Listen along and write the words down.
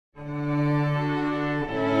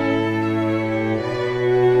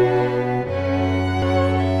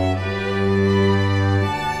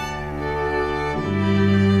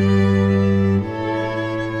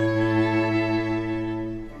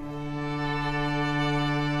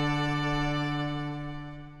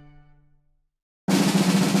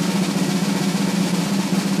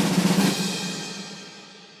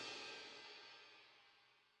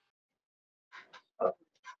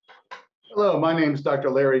my name is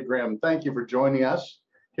Dr. Larry Grimm. Thank you for joining us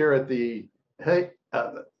here at the ThinkTech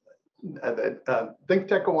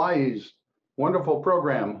Hawaii's wonderful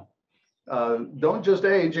program. Don't just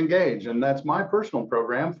age, engage. And that's my personal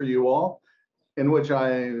program for you all, in which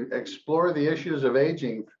I explore the issues of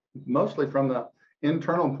aging, mostly from the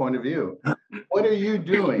internal point of view. What are you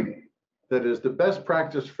doing that is the best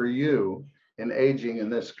practice for you in aging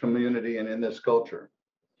in this community and in this culture?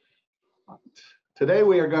 Today,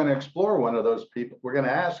 we are going to explore one of those people. We're going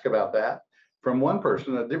to ask about that from one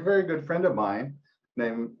person, a very good friend of mine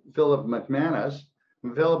named Philip McManis.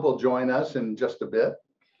 Philip will join us in just a bit.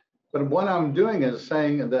 But what I'm doing is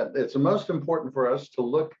saying that it's most important for us to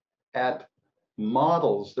look at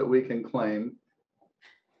models that we can claim,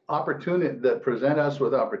 opportunity that present us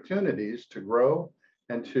with opportunities to grow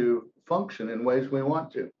and to function in ways we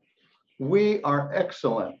want to. We are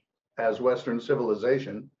excellent as Western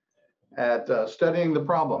civilization at studying the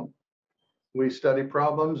problem. We study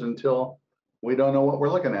problems until we don't know what we're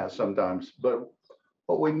looking at sometimes. But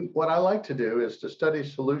what I like to do is to study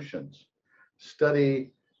solutions,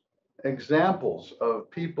 study examples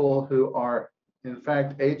of people who are in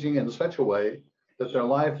fact aging in such a way that their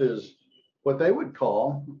life is what they would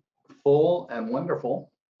call full and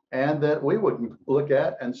wonderful, and that we would look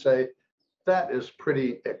at and say, that is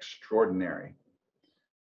pretty extraordinary.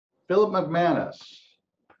 Philip McManis,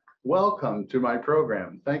 welcome to my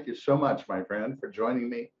program. Thank you so much, my friend, for joining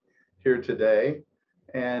me here today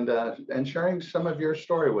and sharing some of your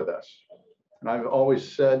story with us. And I've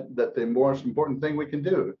always said that the most important thing we can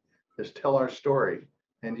do is tell our story,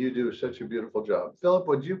 and you do such a beautiful job. Philip,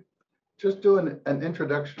 would you just do an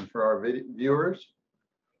introduction for our viewers?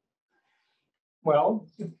 Well,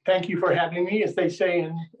 thank you for having me, as they say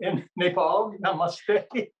in Nepal, namaste.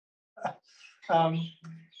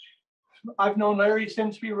 I've known Larry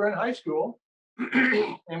since we were in high school,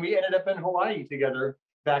 and we ended up in Hawaii together,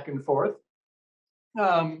 back and forth.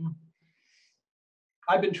 I've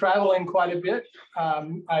been traveling quite a bit.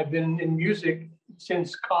 I've been in music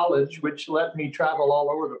since college, which let me travel all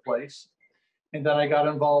over the place. And then I got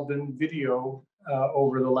involved in video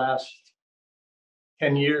over the last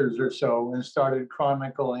 10 years or so and started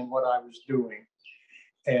chronicling what I was doing.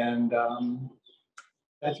 And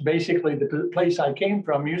that's basically the place I came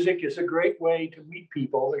from. Music is a great way to meet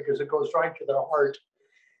people because it goes right to their heart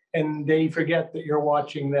and they forget that you're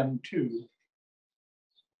watching them too.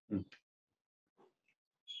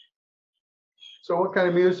 So what kind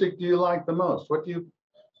of music do you like the most? What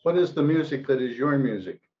is the music that is your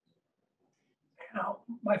music?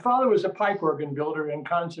 My father was a pipe organ builder and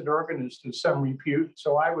concert organist of some repute.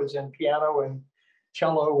 So I was in piano and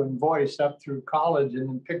cello and voice up through college, and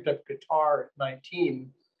then picked up guitar at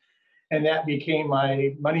 19. And that became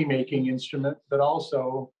my money-making instrument, but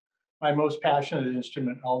also my most passionate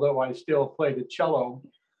instrument, although I still play the cello.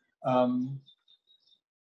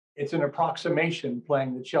 It's an approximation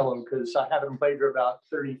playing the cello because I haven't played for about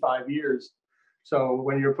 35 years. So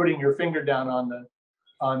when you're putting your finger down on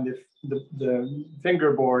the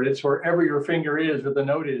fingerboard, it's wherever your finger is or the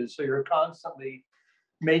note is. So you're constantly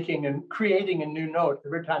making and creating a new note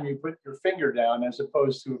every time you put your finger down, as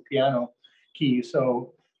opposed to a piano key.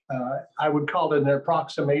 So I would call it an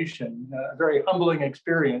approximation, a very humbling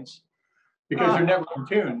experience, because you're never in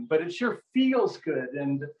tune, but it sure feels good.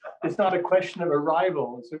 And it's not a question of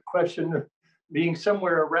arrival. It's a question of being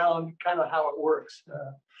somewhere around kind of how it works.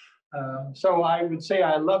 So I would say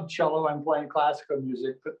I love cello. I'm playing classical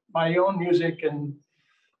music, but my own music and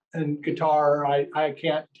guitar, I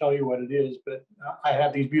can't tell you what it is, but I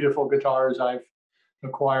have these beautiful guitars I've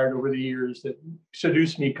acquired over the years that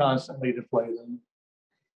seduce me constantly to play them.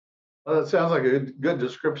 Well, that sounds like a good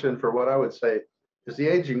description for what I would say is the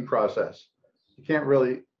aging process.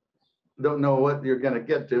 You don't know what you're going to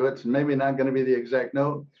get to. It's maybe not going to be the exact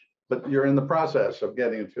note, but you're in the process of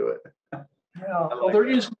getting to it. Yeah, well, there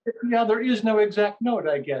is no exact note,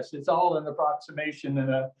 I guess. It's all an approximation and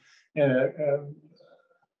a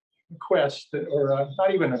quest, or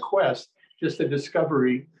not even a quest, just a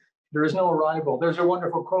discovery. There is no arrival. There's a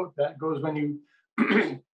wonderful quote that goes, when you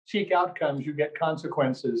seek outcomes, you get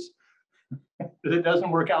consequences. It doesn't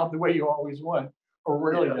work out the way you always want, or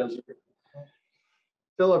really does it.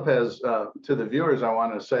 Philip has, to the viewers, I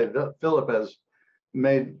want to say that Philip has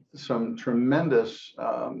made some tremendous,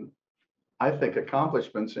 I think,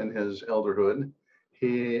 accomplishments in his elderhood.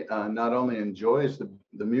 He not only enjoys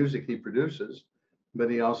the music he produces,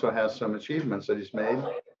 but he also has some achievements that he's made.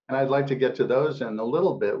 And I'd like to get to those in a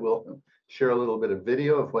little bit. We'll share a little bit of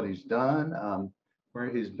video of what he's done, where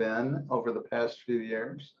he's been over the past few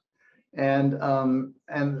years, and the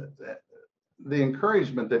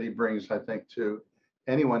encouragement that he brings, I think, to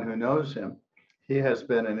anyone who knows him. he has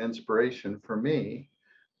been an inspiration for me.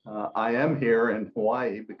 I am here in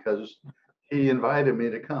Hawaii because he invited me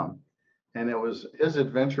to come. And it was his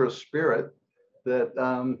adventurous spirit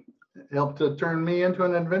that helped to turn me into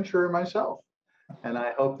an adventurer myself. And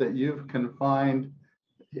I hope that you can find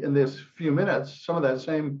in this few minutes some of that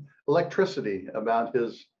same electricity about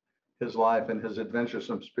his life and his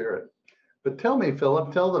adventuresome spirit. But tell me,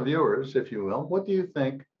 Philip, tell the viewers, if you will, what do you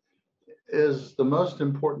think is the most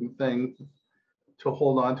important thing to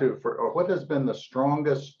hold on to for, or what has been the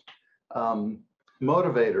strongest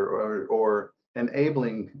motivator or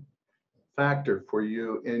enabling factor for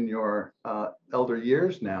you in your elder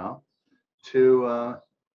years now to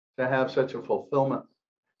have such a fulfillment,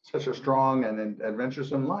 such a strong and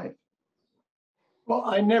adventuresome life? Well,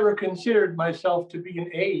 I never considered myself to be an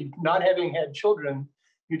age. Not having had children,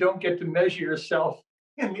 you don't get to measure yourself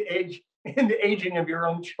in the aging of your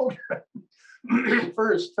own children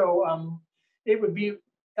first. So it would be,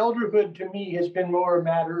 elderhood to me has been more a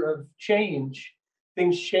matter of change,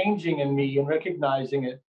 things changing in me and recognizing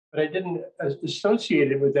it, but I didn't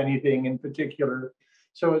associate it with anything in particular.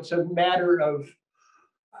 So it's a matter of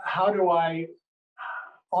how do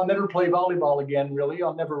I'll never play volleyball again, really.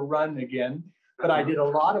 I'll never run again, but I did a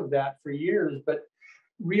lot of that for years. But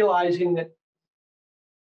realizing that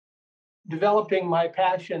developing my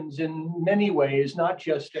passions in many ways, not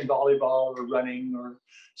just in volleyball or running or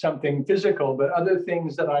something physical, but other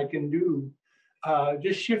things that I can do,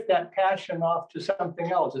 just shift that passion off to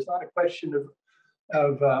something else. It's not a question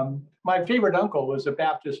of my favorite uncle was a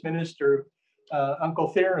Baptist minister, Uncle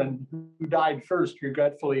Theron, who died first,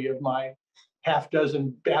 regretfully, of my half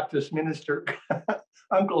dozen Baptist minister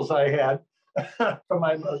uncles I had from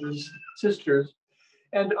my mother's sisters.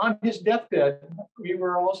 And on his deathbed, we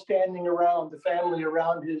were all standing around, the family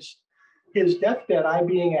around his deathbed, I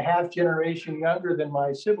being a half generation younger than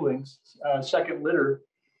my siblings, second litter.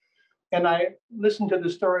 And I listened to the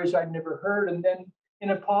stories I'd never heard. And then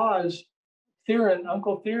in a pause,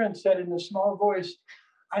 Uncle Theron said in a small voice,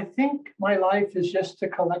 "I think my life is just a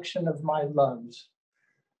collection of my loves.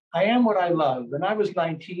 I am what I love." And I was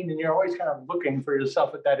 19, and you're always kind of looking for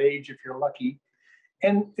yourself at that age if you're lucky.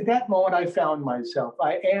 And at that moment, I found myself.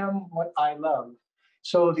 I am what I love.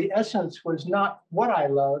 So the essence was not what I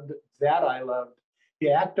loved, but that I loved.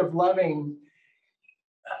 The act of loving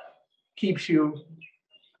keeps you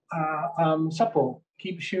supple,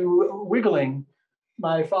 keeps you wiggling.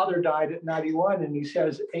 My father died at 91, and he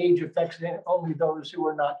says age affects only those who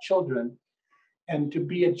are not children. And to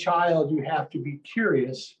be a child, you have to be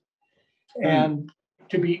curious, and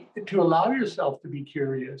to allow yourself to be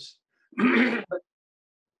curious. But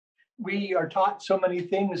we are taught so many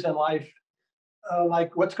things in life,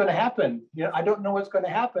 like what's going to happen. I don't know what's going to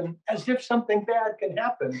happen, as if something bad can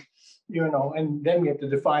happen, and then we have to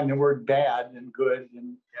define the word bad and good,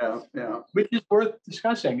 and which is worth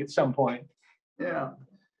discussing at some point. Yeah.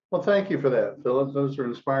 Well, thank you for that, Philip. Those are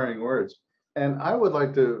inspiring words. And I would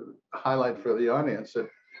like to highlight for the audience that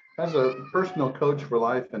as a personal coach for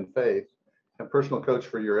life and faith, a personal coach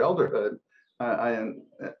for your elderhood, I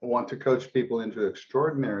want to coach people into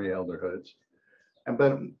extraordinary elderhoods.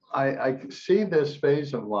 But I see this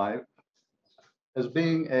phase of life as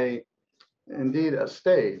being indeed a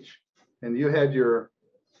stage. And you had your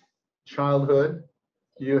childhood,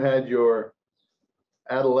 you had your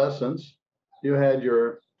adolescence, you had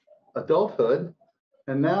your adulthood,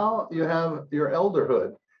 and now you have your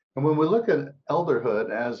elderhood. And when we look at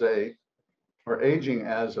elderhood or aging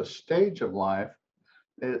as a stage of life,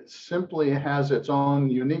 it simply has its own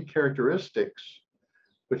unique characteristics,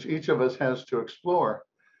 which each of us has to explore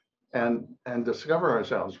and discover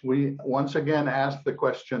ourselves. We once again ask the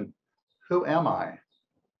question, who am I?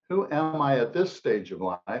 Who am I at this stage of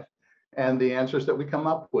life? And the answers that we come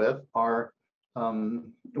up with are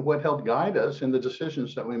what help guide us in the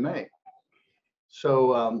decisions that we make.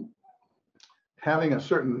 So having a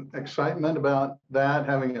certain excitement about that,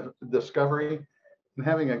 having a discovery, and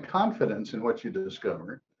having a confidence in what you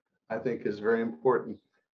discover, I think is very important.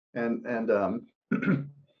 And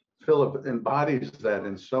Philip embodies that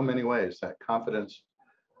in so many ways, that confidence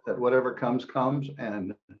that whatever comes,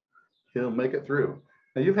 and he'll make it through.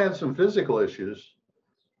 Now, you've had some physical issues,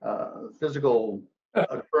 physical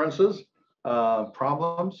occurrences,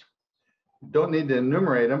 problems. Don't need to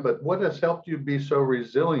enumerate them, but what has helped you be so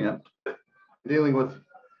resilient dealing with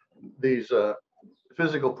these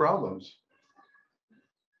physical problems?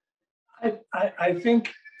 I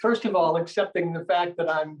think, first of all, accepting the fact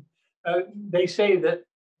that they say that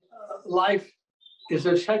life is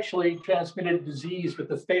a sexually transmitted disease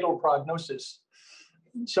with a fatal prognosis.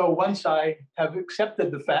 So once I have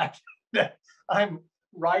accepted the fact that I'm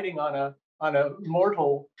riding on on a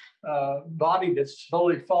mortal body that's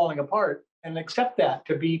slowly falling apart and accept that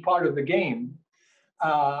to be part of the game,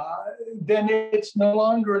 then it's no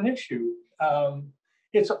longer an issue.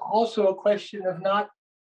 It's also a question of not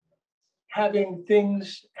having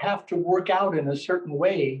things have to work out in a certain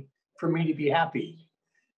way for me to be happy.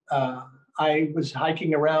 I was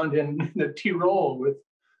hiking around in the Tyrol with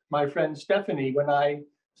my friend Stephanie when I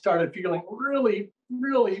started feeling really,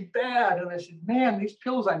 really bad. And I said, man, these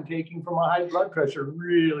pills I'm taking for my high blood pressure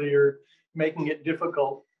really are making it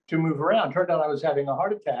difficult to move around. Turned out I was having a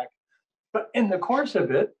heart attack. But in the course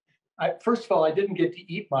of it, first of all, I didn't get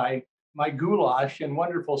to eat my goulash and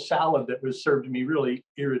wonderful salad that was served to me, really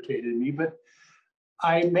irritated me. But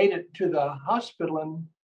I made it to the hospital and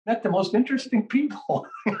met the most interesting people.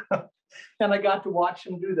 And I got to watch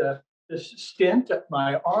them do this stint at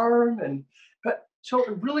my arm. But so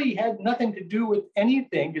it really had nothing to do with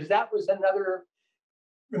anything, because that was another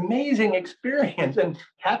amazing experience. And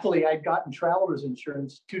happily, I'd gotten traveler's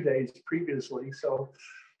insurance 2 days previously. So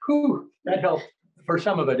that helped for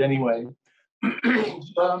some of it anyway.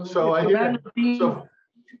 So I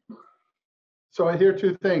hear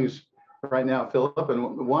two things right now, Philip,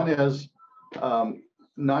 and one is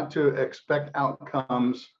not to expect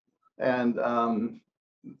outcomes and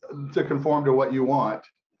to conform to what you want,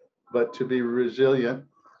 but to be resilient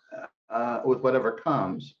with whatever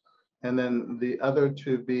comes. And then the other,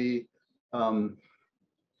 to be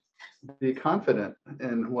confident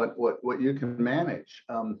in what you can manage.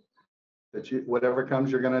 That whatever comes,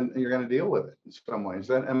 you're gonna deal with it in some ways.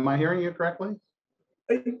 Am I hearing you correctly?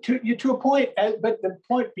 To a point, but the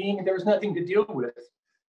point being, there's nothing to deal with.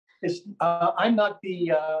 I'm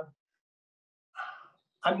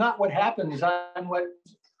not what happens. I'm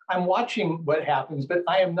watching what happens, but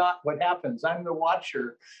I am not what happens. I'm the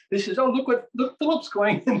watcher. This is, look, Philip's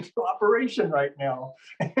going into operation right now.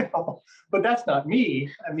 But that's not me.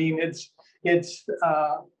 I mean,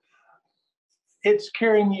 it's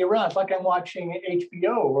carrying me around. It's like I'm watching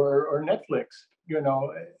HBO or Netflix.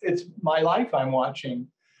 It's my life I'm watching.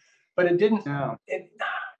 But it didn't.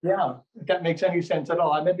 Yeah. If that makes any sense at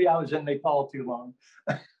all. Maybe I was in Nepal too long.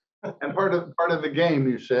 And part of the game,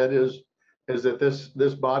 you said, is that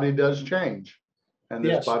this body does change, and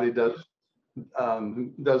this body does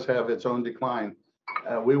have its own decline.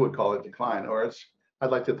 We would call it decline, or I'd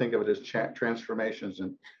like to think of it as transformations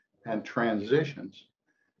and transitions.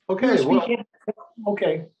 Okay.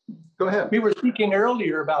 Okay. Go ahead. We were speaking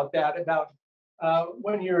earlier about that, about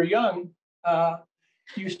when you're young,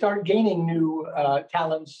 you start gaining new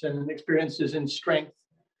talents and experiences and strength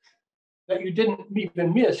that you didn't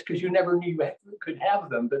even miss because you never knew you could have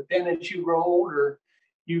them. But then as you grow older,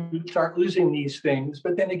 you start losing these things.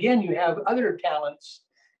 But then again, you have other talents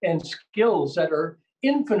and skills that are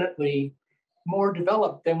infinitely more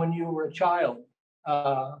developed than when you were a child.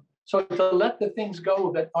 So to let the things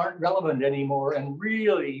go that aren't relevant anymore and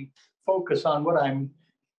really focus on what I'm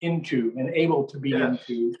into and able to be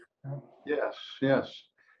into. Yes.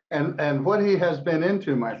 And what he has been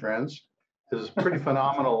into, my friends, is pretty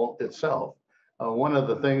phenomenal itself. One of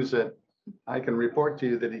the things that I can report to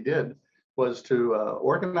you that he did was to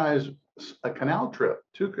organize a canal trip,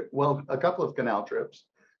 a couple of canal trips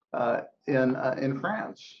in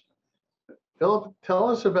France. Philip, tell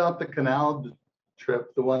us about the canal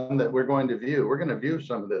trip, the one that we're going to view. We're going to view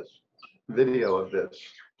some of this video of this.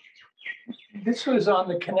 This was on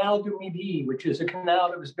the Canal du Midi, which is a canal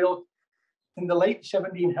that was built in the late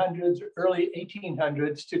 1700s, early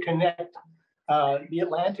 1800s to connect the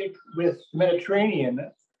Atlantic with the Mediterranean,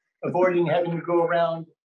 avoiding having to go around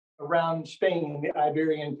Spain, the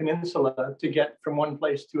Iberian Peninsula, to get from one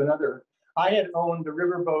place to another. I had owned a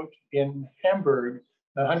riverboat in Hamburg,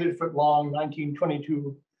 a 100-foot long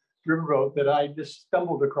 1922 riverboat that I just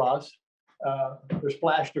stumbled across or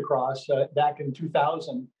splashed across back in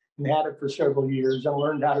 2000 and had it for several years and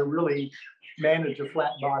learned how to really manage a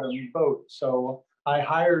flat bottom boat. So I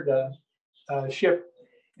hired a ship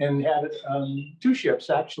and had two ships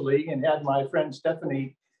actually, and had my friend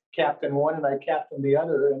Stephanie captain one and I captained the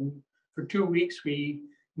other. And for 2 weeks, we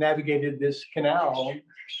navigated this canal,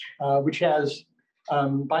 which has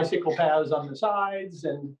bicycle paths on the sides.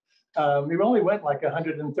 And we only went like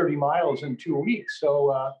 130 miles in 2 weeks.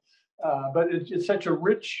 So, but it's such a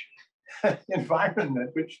rich environment,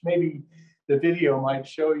 which maybe the video might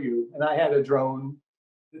show you. And I had a drone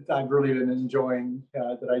that I've really been enjoying,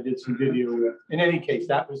 that I did some video with. In any case,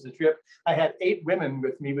 that was the trip. I had 8 women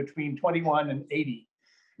with me between 21 and 80.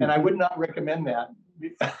 And I would not recommend that.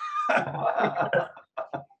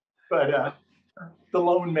 But the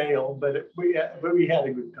lone male, but we had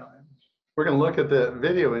a good time. We're going to look at the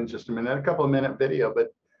video in just a minute, a couple of minute video,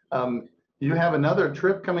 but you have another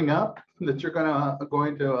trip coming up that you're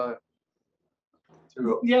going to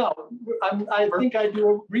Yeah, I think I do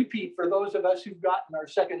a repeat for those of us who've gotten our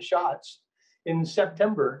second shots in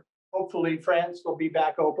September. Hopefully France will be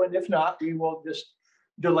back open. If not, we will just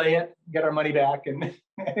delay it, get our money back and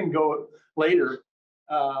go later.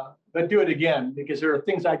 But do it again, because there are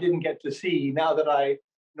things I didn't get to see now that I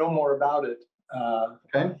know more about it.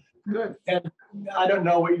 Okay, good. And I don't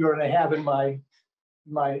know what you're going to have in my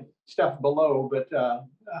stuff below, but I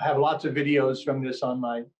have lots of videos from this on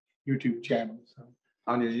my YouTube channel. So.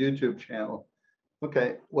 On your YouTube channel.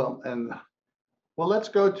 Okay, well, let's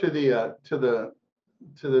go to the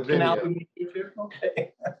video. Canal YouTube?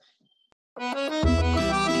 Okay.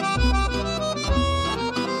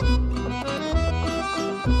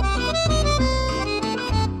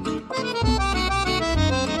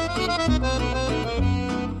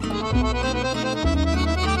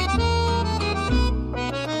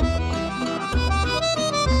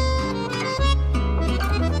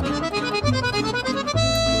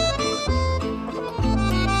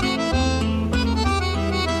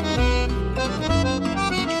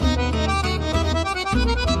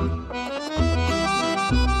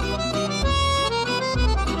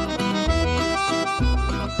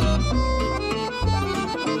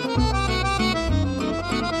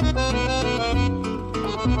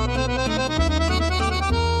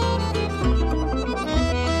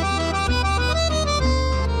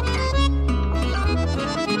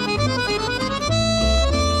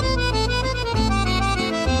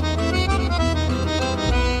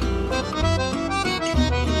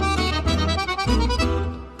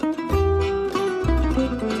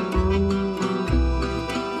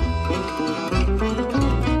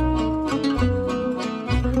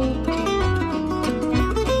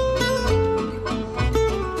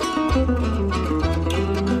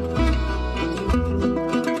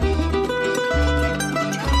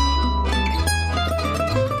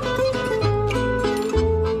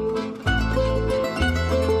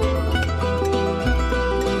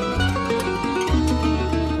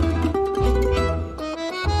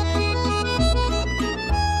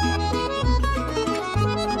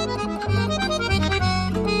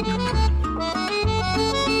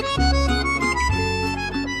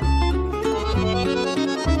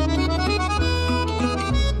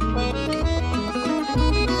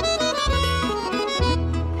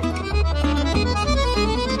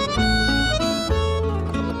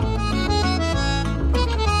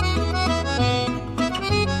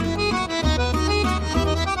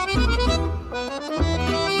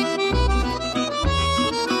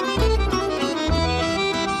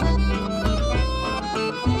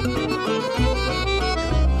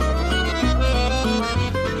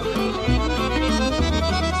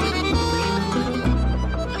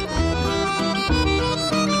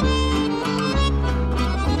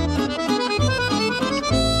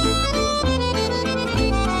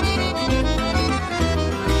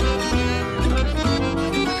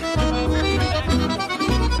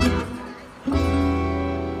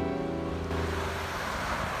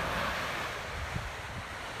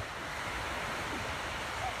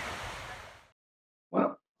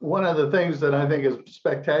 One of the things that I think is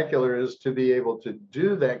spectacular is to be able to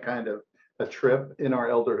do that kind of a trip in our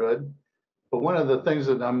elderhood. But one of the things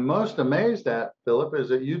that I'm most amazed at, Philip, is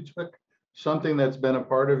that you took something that's been a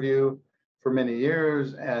part of you for many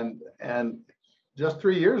years, and just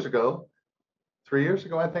 3 years ago,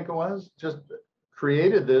 I think it was, just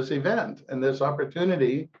created this event and this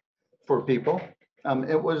opportunity for people.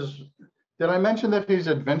 Did I mention that he's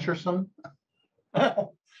adventuresome?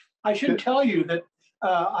 I should tell you that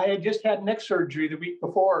I had just had neck surgery the week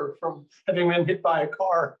before from having been hit by a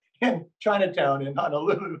car in Chinatown in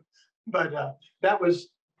Honolulu, but that was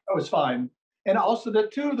fine. And also the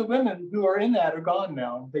two of the women who are in that are gone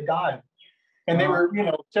now. They died, and they were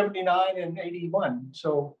 79 and 81.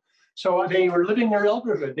 So they were living their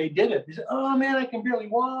elderhood. They did it. They said, "Oh man, I can barely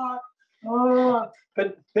walk." Oh,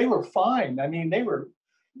 but they were fine. I mean,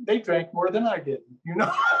 they drank more than I did.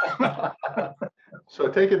 So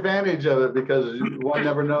take advantage of it, because one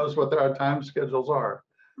never knows what our time schedules are.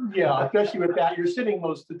 Yeah, especially with that. You're sitting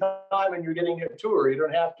most of the time and you're getting a tour. You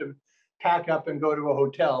don't have to pack up and go to a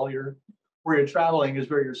hotel. Where you're traveling is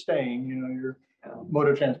where you're staying, your mode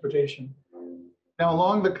of transportation. Now,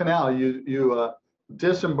 along the canal, you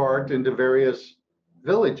disembarked into various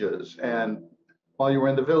villages. And while you were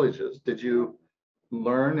in the villages, did you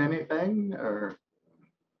learn anything? Or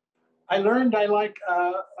I learned I like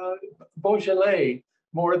Beaujolais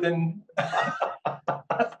more than.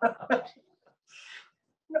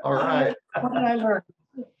 All right. What did I learn?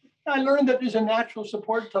 I learned that there's a natural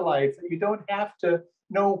support to life, that you don't have to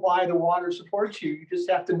know why the water supports you. You just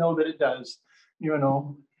have to know that it does, you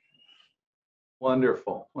know.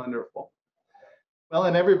 Wonderful, wonderful. Well,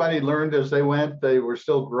 and everybody learned as they went. They were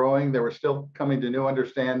still growing. They were still coming to new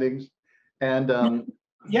understandings. And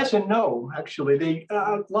yes and no, actually.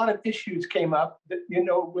 A lot of issues came up that, you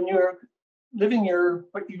know, when you're living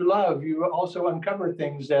what you love, you also uncover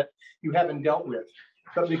things that you haven't dealt with.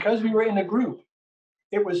 But because we were in a group,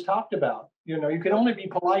 it was talked about. You know, you could only be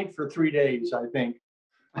polite for 3 days, I think.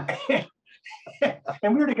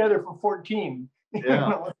 And we were together for 14. yeah, You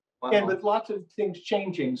know? wow. And with lots of things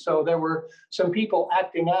changing. So there were some people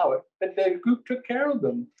acting out, but the group took care of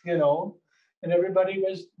them, you know, and everybody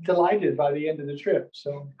was delighted by the end of the trip.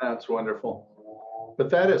 So That's wonderful. But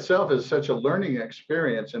that itself is such a learning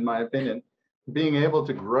experience, in my opinion, being able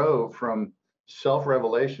to grow from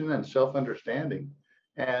self-revelation and self-understanding.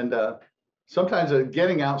 And sometimes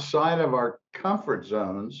getting outside of our comfort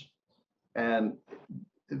zones and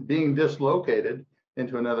being dislocated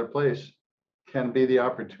into another place can be the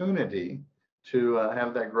opportunity to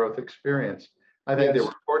have that growth experience. I think they yes.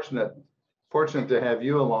 were fortunate to have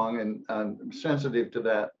you along and sensitive to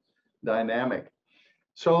that dynamic.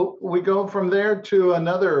 So we go from there to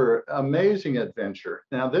another amazing adventure.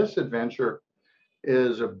 Now, this adventure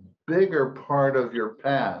is a bigger part of your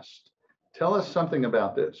past. Tell us something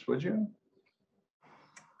about this, would you?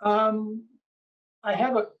 I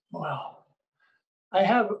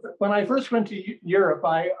have when I first went to Europe,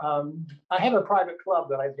 I have a private club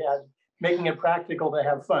that I've had, making it practical to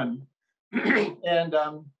have fun. And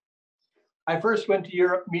I first went to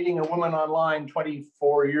Europe meeting a woman online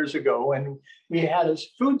 24 years ago, and we had a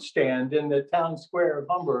food stand in the town square of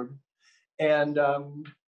Hamburg, and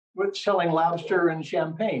we're selling lobster and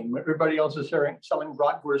champagne. Everybody else is selling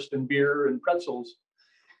bratwurst and beer and pretzels.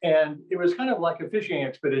 And it was kind of like a fishing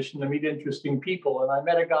expedition to meet interesting people. And I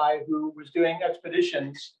met a guy who was doing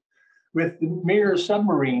expeditions with mirror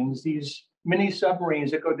submarines, these mini submarines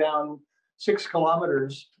that go down 6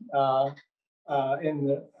 kilometers under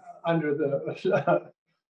the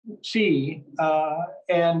sea.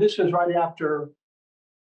 And this was right after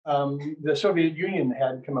the Soviet Union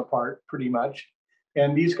had come apart, pretty much.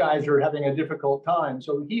 And these guys were having a difficult time.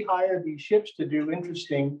 So he hired these ships to do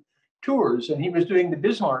interesting tours, and he was doing the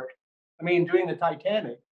doing the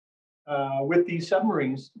Titanic with these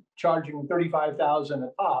submarines, charging $35,000 a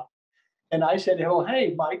pop. And I said, well,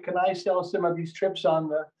 hey, Mike, can I sell some of these trips on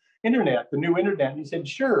the internet, the new internet? And he said,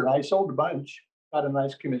 sure. I sold a bunch, got a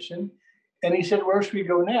nice commission. And he said, where should we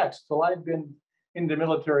go next? Well, I've been in the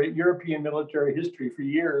European military history for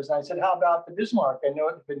years. And I said, how about the Bismarck? I know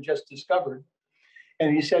it had been just discovered.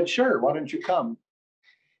 And he said, sure, why don't you come?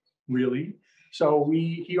 Really? So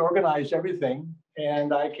he organized everything,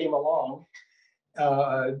 and I came along,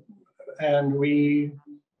 and the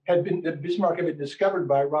Bismarck had been discovered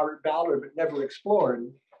by Robert Ballard, but never explored.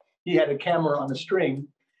 He had a camera on a string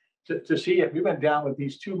to see it. We went down with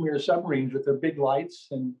these 2 mirror submarines with their big lights,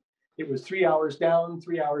 and it was 3 hours down,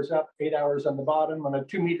 3 hours up, 8 hours on the bottom on a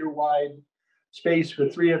 2-meter wide space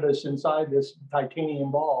with 3 of us inside this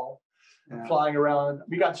titanium ball, flying around.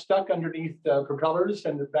 We got stuck underneath the propellers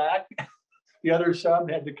and the back. The other sub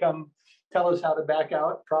had to come tell us how to back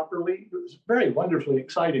out properly. It was very wonderfully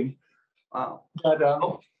exciting. Wow. But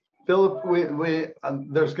Philip,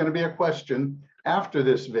 there's going to be a question after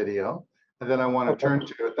this video that I want to turn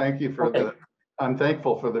to. Thank you for I'm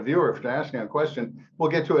thankful for the viewer for asking a question.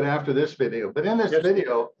 We'll get to it after this video. But in this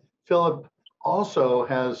video, Philip also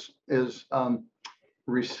is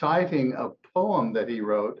reciting a poem that he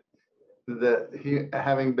wrote, that he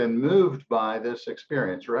having been moved by this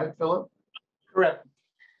experience, right, Philip? Correct.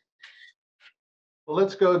 Well,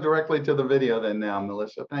 let's go directly to the video then now,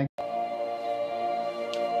 Melissa. Thank you.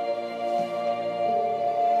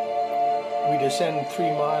 We descend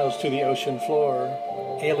 3 miles to the ocean floor,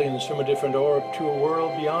 aliens from a different orb to a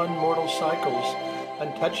world beyond mortal cycles,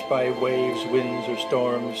 untouched by waves, winds, or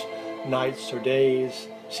storms, nights or days,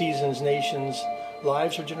 seasons, nations,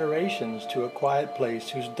 lives or generations, to a quiet place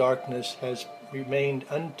whose darkness has remained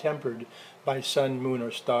untempered by sun, moon,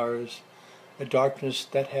 or stars. A darkness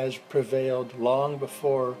that has prevailed long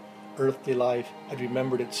before earthly life had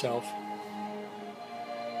remembered itself.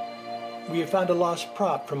 We have found a lost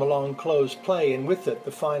prop from a long-closed play, and with it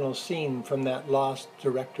the final scene from that lost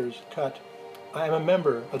director's cut. I am a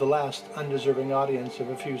member of the last undeserving audience of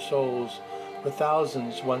a few souls, where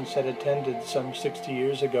thousands once had attended some 60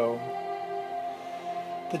 years ago.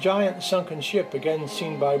 The giant sunken ship, again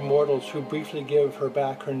seen by mortals who briefly give her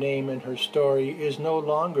back her name and her story, is no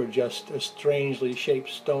longer just a strangely shaped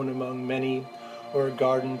stone among many, or a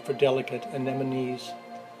garden for delicate anemones,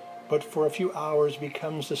 but for a few hours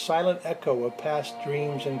becomes the silent echo of past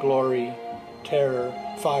dreams and glory, terror,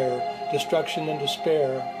 fire, destruction, and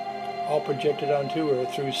despair, all projected onto her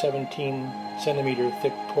through 17-centimeter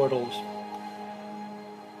thick portals.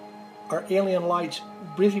 Our alien lights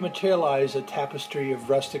briefly materialize a tapestry of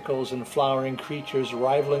rusticles and flowering creatures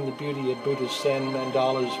rivaling the beauty of Buddhist Zen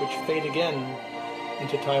mandalas, which fade again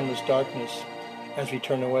into timeless darkness as we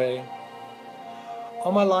turn away.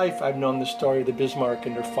 All my life I've known the story of the Bismarck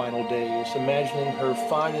in her final days, imagining her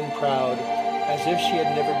fine and proud, as if she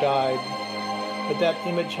had never died. But that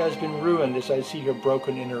image has been ruined as I see her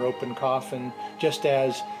broken in her open coffin, just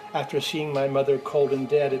as, after seeing my mother cold and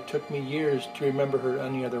dead, it took me years to remember her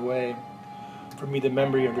any other way. For me, the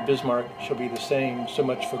memory of the Bismarck shall be the same, so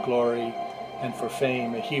much for glory and for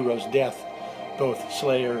fame, a hero's death, both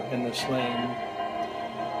slayer and the slain.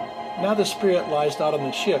 Now the spirit lies not on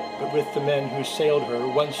the ship, but with the men who sailed her,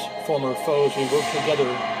 once former foes. We work together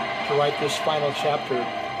to write this final chapter.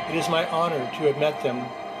 It is my honor to have met them.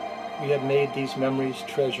 We have made these memories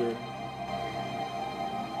treasure.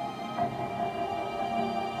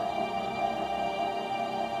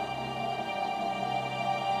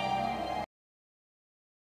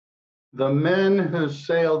 The men who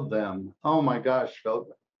sailed them. Oh my gosh,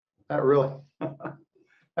 Philip, that really,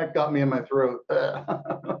 that got me in my throat.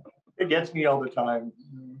 It gets me all the time.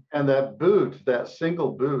 And that boot, that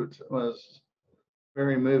single boot, was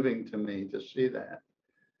very moving to me to see that.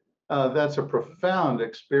 That's a profound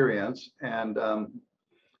experience, and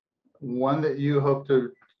one that you hope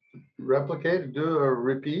to replicate, do a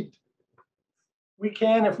repeat. We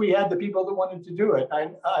can if we had the people that wanted to do it.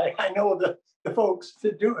 I know the folks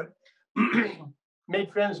that do it.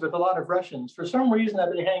 Made friends with a lot of Russians. For some reason,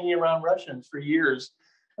 I've been hanging around Russians for years.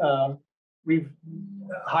 We've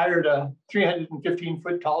hired a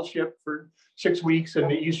 315-foot tall ship for 6 weeks in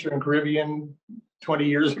the Eastern Caribbean 20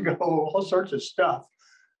 years ago, all sorts of stuff.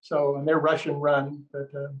 So, and they're Russian run, but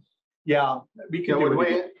yeah, we can do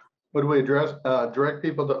it. Would we direct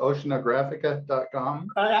people to oceanographica.com?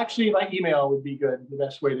 Actually, my email would be good, the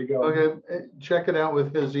best way to go. Okay, check it out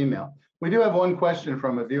with his email. We do have one question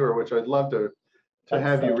from a viewer, which I'd love to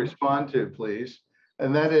have you respond to, please.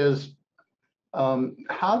 And that is,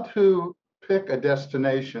 how to pick a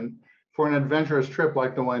destination for an adventurous trip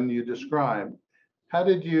like the one you described. How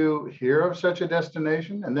did you hear of such a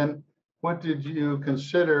destination? And then what did you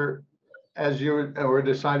consider as you were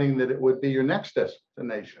deciding that it would be your next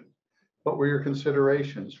destination? What were your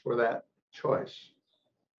considerations for that choice?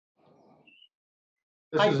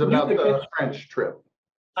 This is about the French trip.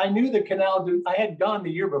 I knew the Canal I had gone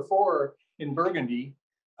the year before in Burgundy,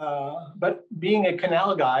 but being a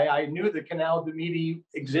canal guy, I knew the Canal du Midi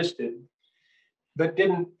existed, but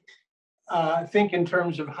didn't think in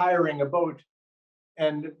terms of hiring a boat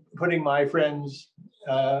and putting my friends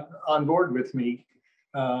on board with me.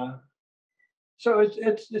 So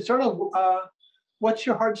it's sort of what's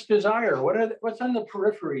your heart's desire? What's on the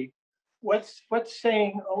periphery? What's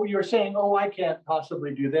saying? Oh, you're saying, oh, I can't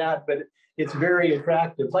possibly do that, but it's very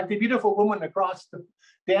attractive. Like the beautiful woman across the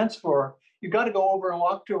dance floor. You got to go over and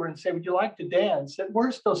walk to her and say, would you like to dance? At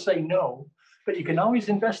worst, they'll say no, but you can always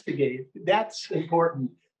investigate. That's important.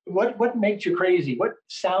 What makes you crazy? What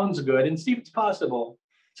sounds good? And see if it's possible.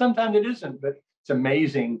 Sometimes it isn't, but it's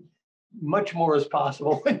amazing. Much more is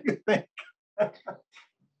possible than you think.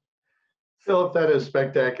 Philip, that is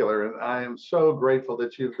spectacular. And I am so grateful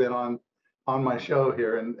that you've been on my show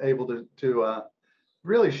here and able to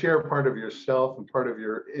really share part of yourself and part of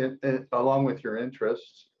your, along with your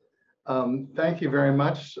interests. Thank you very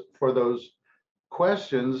much for those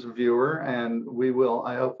questions, viewer, and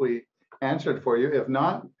I hope we answered for you. If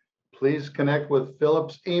not, please connect with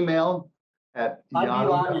Philip's email at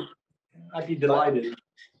Yahoo. I'd be delighted.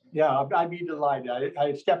 Yeah, I'd be delighted.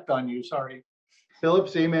 I stepped on you, sorry.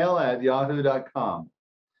 Philip's email at yahoo.com.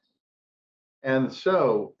 And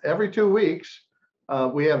so every 2 weeks,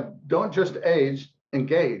 we have Don't Just Age,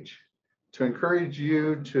 Engage, to encourage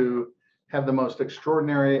you to have the most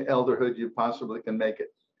extraordinary elderhood you possibly can make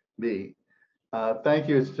it be. Thank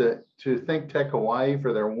you to ThinkTech Hawaii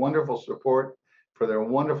for their wonderful support, for their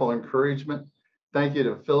wonderful encouragement. Thank you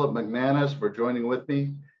to Philip McManis for joining with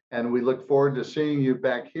me. And we look forward to seeing you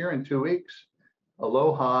back here in 2 weeks.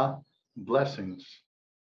 Aloha, blessings.